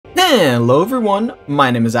Hello everyone,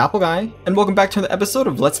 my name is Apple Guy, and welcome back to another episode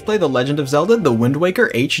of Let's Play The Legend of Zelda The Wind Waker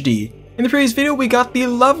HD. In the previous video, we got the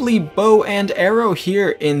lovely bow and arrow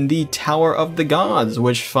here in the Tower of the Gods,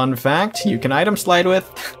 which, fun fact, you can item slide with.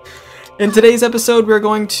 In today's episode, we're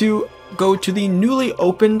going to go to the newly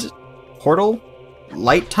opened portal,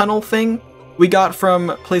 light tunnel thing we got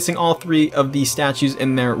from placing all three of the statues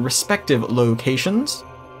in their respective locations.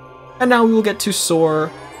 And now we will get to soar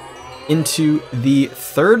into the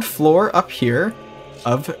third floor up here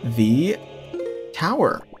of the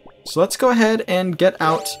tower. So let's go ahead and get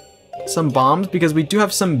out some bombs, because we do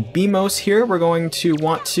have some BMOS here we're going to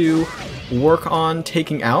want to work on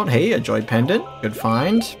taking out. Hey, a joy pendant, good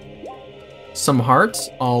find. Some hearts,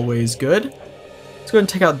 always good. Let's go ahead and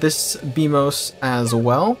take out this BMOS as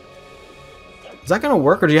well. Is that gonna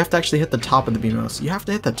work, or do you have to actually hit the top of the BMOS? You have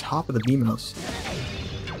to hit the top of the BMOS.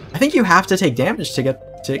 I think you have to take damage to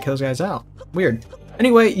take those guys out. Weird.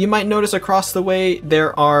 Anyway, you might notice across the way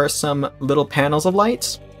there are some little panels of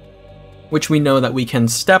lights, which we know that we can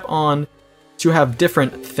step on to have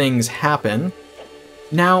different things happen.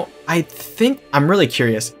 Now, I think, I'm really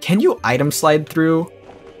curious, can you item slide through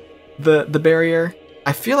the barrier?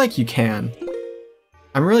 I feel like you can.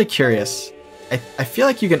 I'm really curious. I feel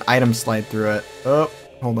like you can item slide through it. Oh,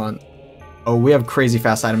 hold on. Oh, we have crazy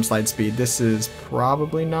fast item slide speed. This is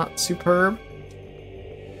probably not superb.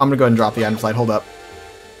 I'm gonna go ahead and drop the item slide. Hold up.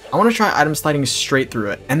 I want to try item sliding straight through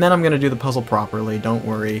it, and then I'm gonna do the puzzle properly. Don't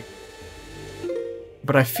worry.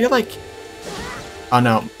 But I feel like... oh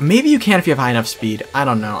no, maybe you can if you have high enough speed. I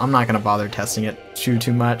don't know. I'm not gonna bother testing it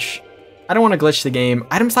too much. I don't want to glitch the game.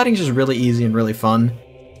 Item sliding is just really easy and really fun.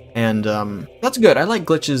 And that's good. I like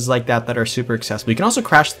glitches like that are super accessible. You can also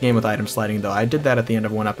crash the game with item sliding, though. I did that at the end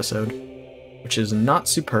of one episode, which is not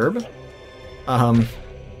superb. It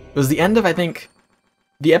was the end of, I think,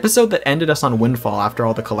 the episode that ended us on Windfall after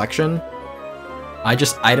all the collection. I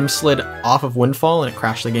just item slid off of Windfall and it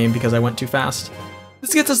crashed the game because I went too fast.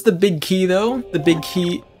 This gets us the big key, though. The big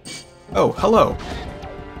key... oh, hello.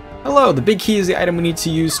 Hello, the big key is the item we need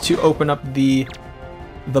to use to open up the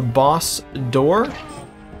boss door.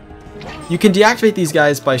 You can deactivate these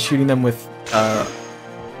guys by shooting them with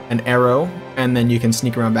an arrow, and then you can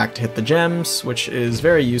sneak around back to hit the gems, which is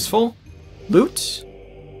very useful. Loot?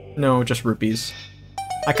 No, just rupees.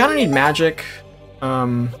 I kind of need magic.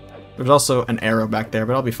 There's also an arrow back there,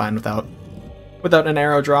 but I'll be fine without an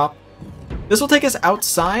arrow drop. This will take us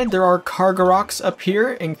outside. There are Kargarocks up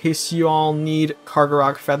here in case you all need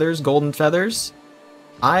Kargarok feathers, golden feathers.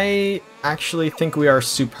 I actually think we are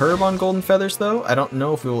superb on golden feathers, though. I don't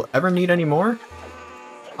know if we will ever need any more.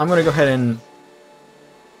 I'm gonna go ahead and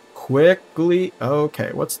quickly...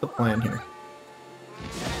 okay, what's the plan here?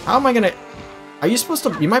 How am I gonna... are you supposed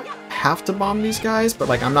to... you might have to bomb these guys, but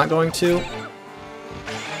like I'm not going to.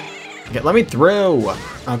 Okay, let me through.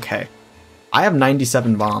 Okay. I have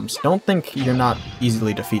 97 bombs. Don't think you're not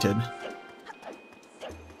easily defeated.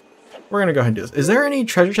 We're gonna go ahead and do this. Is there any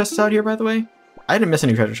treasure chests out here, by the way? I didn't miss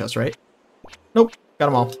any treasure chests, right? Nope. Got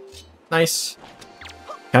them all. Nice.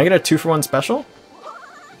 Can I get a 2-for-1 special?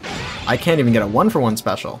 I can't even get a 1-for-1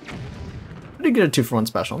 special. I did get a 2-for-1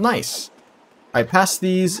 special. Nice. I passed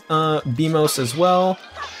these BMOS as well.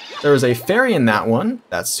 There was a fairy in that one.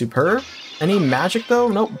 That's superb. Any magic, though?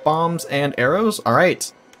 Nope. Bombs and arrows. All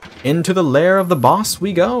right. Into the lair of the boss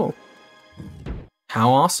we go. How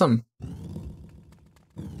awesome.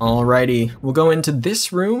 Alrighty, we'll go into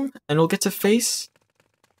this room and we'll get to face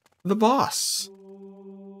the boss.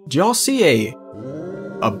 Do y'all see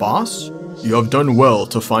a boss? You have done well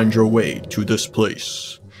to find your way to this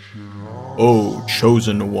place. Oh,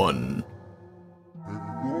 chosen one.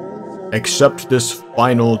 Accept this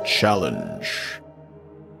final challenge.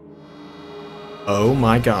 Oh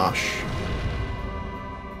my gosh.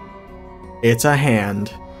 It's a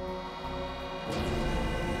hand.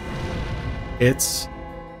 It's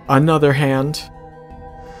another hand.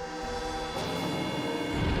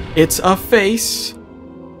 It's a face.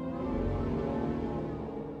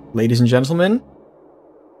 Ladies and gentlemen,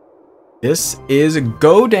 this is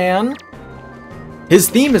Godan. His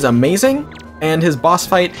theme is amazing, and his boss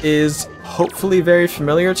fight is hopefully very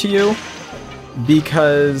familiar to you,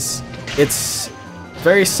 because it's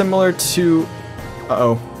very similar to...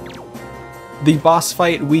 uh-oh. The boss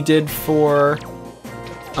fight we did for...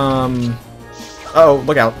 oh,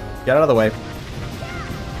 look out. Get out of the way.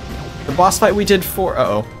 The boss fight we did for...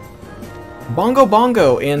 uh-oh. Bongo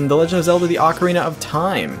Bongo in The Legend of Zelda The Ocarina of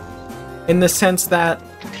Time. In the sense that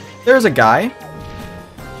there's a guy.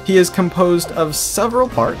 He is composed of several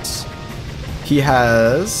parts. He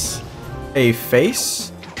has a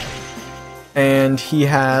face, and he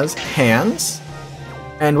has hands,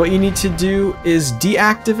 And what you need to do is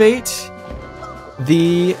deactivate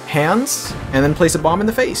the hands and then place a bomb in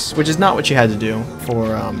the face, which is not what you had to do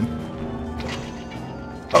for,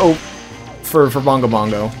 for Bongo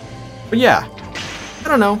Bongo. But yeah, I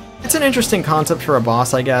don't know. It's an interesting concept for a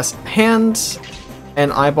boss, I guess. Hands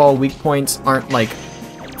and eyeball weak points aren't, like,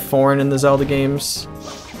 foreign in the Zelda games.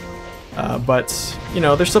 But, you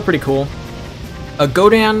know, they're still pretty cool.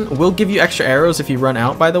 Godan will give you extra arrows if you run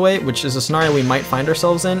out, by the way, which is a scenario we might find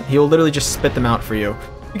ourselves in. He will literally just spit them out for you.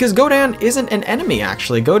 Because Godan isn't an enemy,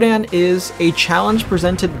 actually. Godan is a challenge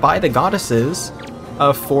presented by the goddesses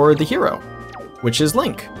for the hero, which is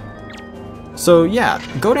Link. So yeah,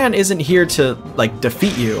 Godan isn't here to, like,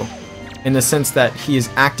 defeat you in the sense that he is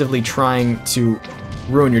actively trying to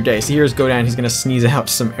ruin your day. So here's Godan, he's gonna sneeze out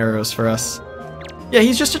some arrows for us. Yeah,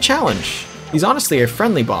 he's just a challenge. He's honestly a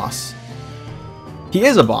friendly boss. He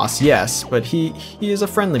is a boss, yes, but he is a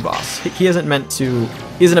friendly boss. He isn't meant to...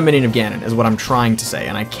 He isn't a minion of Ganon, is what I'm trying to say,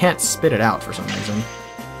 and I can't spit it out for some reason.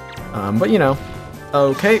 But you know.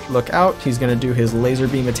 Okay, look out. He's gonna do his laser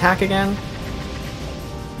beam attack again.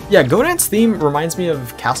 Yeah, Godan's theme reminds me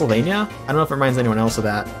of Castlevania. I don't know if it reminds anyone else of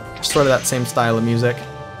that. Just sort of that same style of music.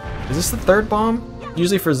 Is this the third bomb?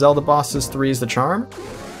 Usually for Zelda bosses, 3 is the charm.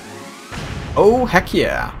 Oh, heck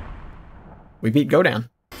yeah. We beat Godan.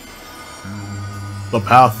 The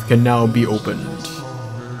path can now be opened.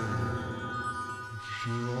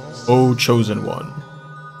 O chosen one.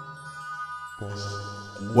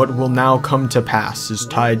 What will now come to pass is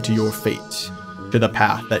tied to your fate, to the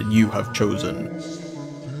path that you have chosen.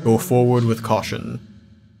 Go forward with caution.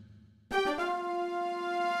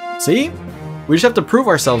 See? We just have to prove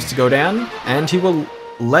ourselves to Godan, and he will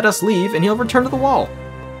let us leave, and he'll return to the wall.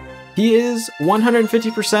 He is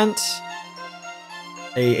 150%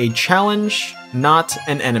 a challenge, not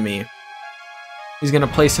an enemy. He's gonna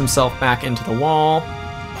place himself back into the wall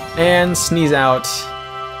and sneeze out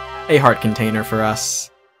a heart container for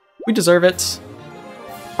us. We deserve it.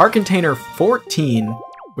 Heart container 14,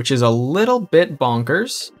 which is a little bit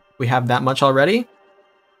bonkers. We have that much already.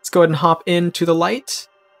 Let's go ahead and hop into the light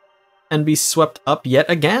and be swept up yet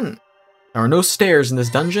again. There are no stairs in this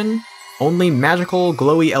dungeon, only magical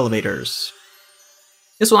glowy elevators.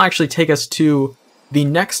 This will actually take us to the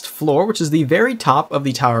next floor, which is the very top of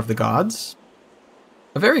the Tower of the Gods.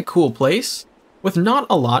 A very cool place with not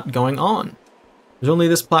a lot going on. There's only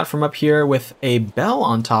this platform up here with a bell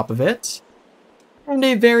on top of it, and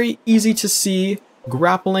a very easy to see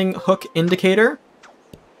grappling hook indicator.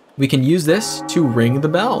 We can use this to ring the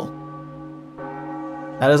bell.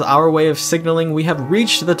 That is our way of signaling we have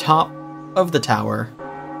reached the top of the tower.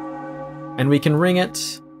 And we can ring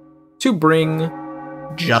it to bring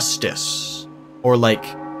justice. Or like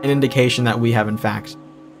an indication that we have in fact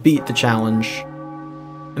beat the challenge.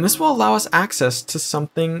 And this will allow us access to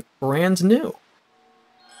something brand new.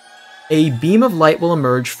 A beam of light will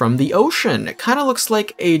emerge from the ocean. It kind of looks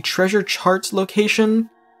like a treasure chart location,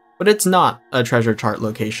 but it's not a treasure chart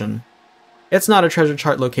location. It's not a treasure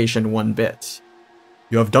chart location one bit.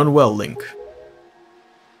 You have done well, Link.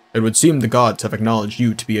 It would seem the gods have acknowledged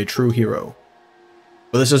you to be a true hero.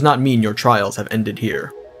 But this does not mean your trials have ended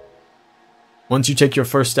here. Once you take your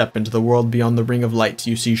first step into the world beyond the ring of light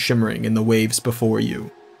you see shimmering in the waves before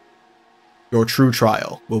you, your true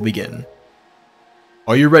trial will begin.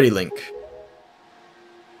 Are you ready, Link?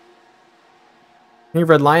 King of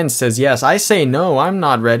Red Lions says yes. I say no, I'm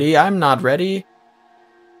not ready. I'm not ready.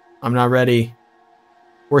 I'm not ready.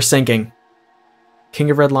 We're sinking. King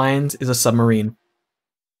of Red Lions is a submarine.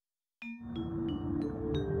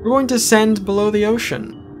 We're going to send below the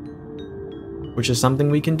ocean, which is something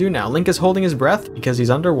we can do now. Link is holding his breath because he's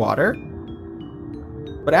underwater,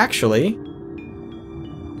 but actually,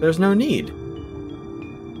 there's no need.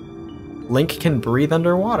 Link can breathe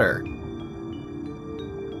underwater.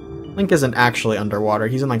 Link isn't actually underwater,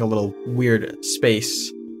 he's in like a little weird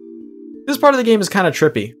space. This part of the game is kind of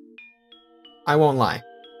trippy. I won't lie.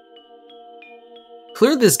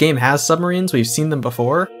 Clearly this game has submarines, we've seen them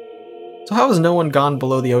before. So how has no one gone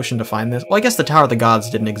below the ocean to find this? Well, I guess the Tower of the Gods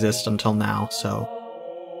didn't exist until now, so...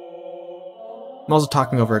 I'm also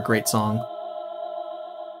talking over a great song.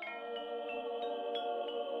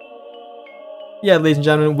 Yeah, ladies and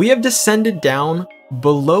gentlemen, we have descended down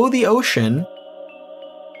below the ocean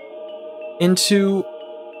into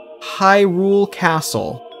Hyrule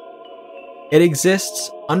Castle. It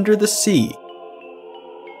exists under the sea.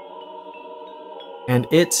 And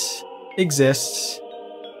it exists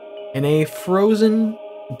in a frozen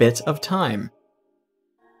bit of time.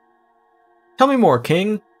 Tell me more,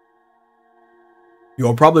 King.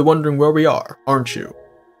 You're probably wondering where we are, aren't you?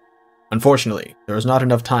 Unfortunately, there is not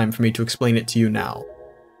enough time for me to explain it to you now.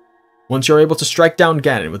 Once you're able to strike down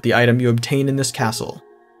Ganon with the item you obtain in this castle,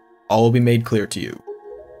 all will be made clear to you.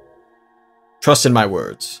 Trust in my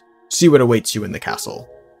words. See what awaits you in the castle.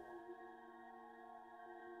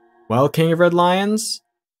 Well, King of Red Lions,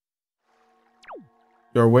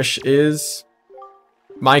 your wish is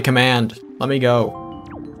my command. Let me go.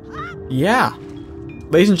 Yeah.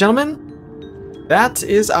 Ladies and gentlemen, that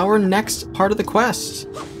is our next part of the quest.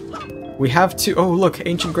 We have to... Oh, look,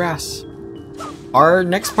 ancient grass. Our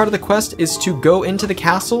next part of the quest is to go into the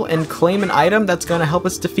castle and claim an item that's going to help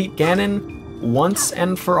us defeat Ganon once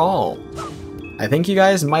and for all. I think you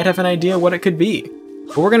guys might have an idea what it could be.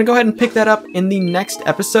 But we're going to go ahead and pick that up in the next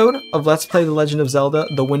episode of Let's Play The Legend of Zelda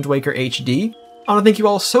The Wind Waker HD. I want to thank you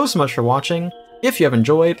all so much for watching. If you have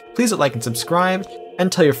enjoyed, please hit like and subscribe,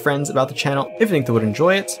 and tell your friends about the channel if you think they would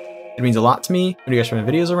enjoy it. It means a lot to me when you guys share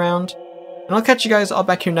my videos around. And I'll catch you guys all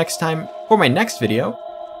back here next time for my next video.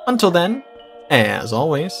 Until then, as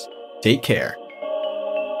always, take care.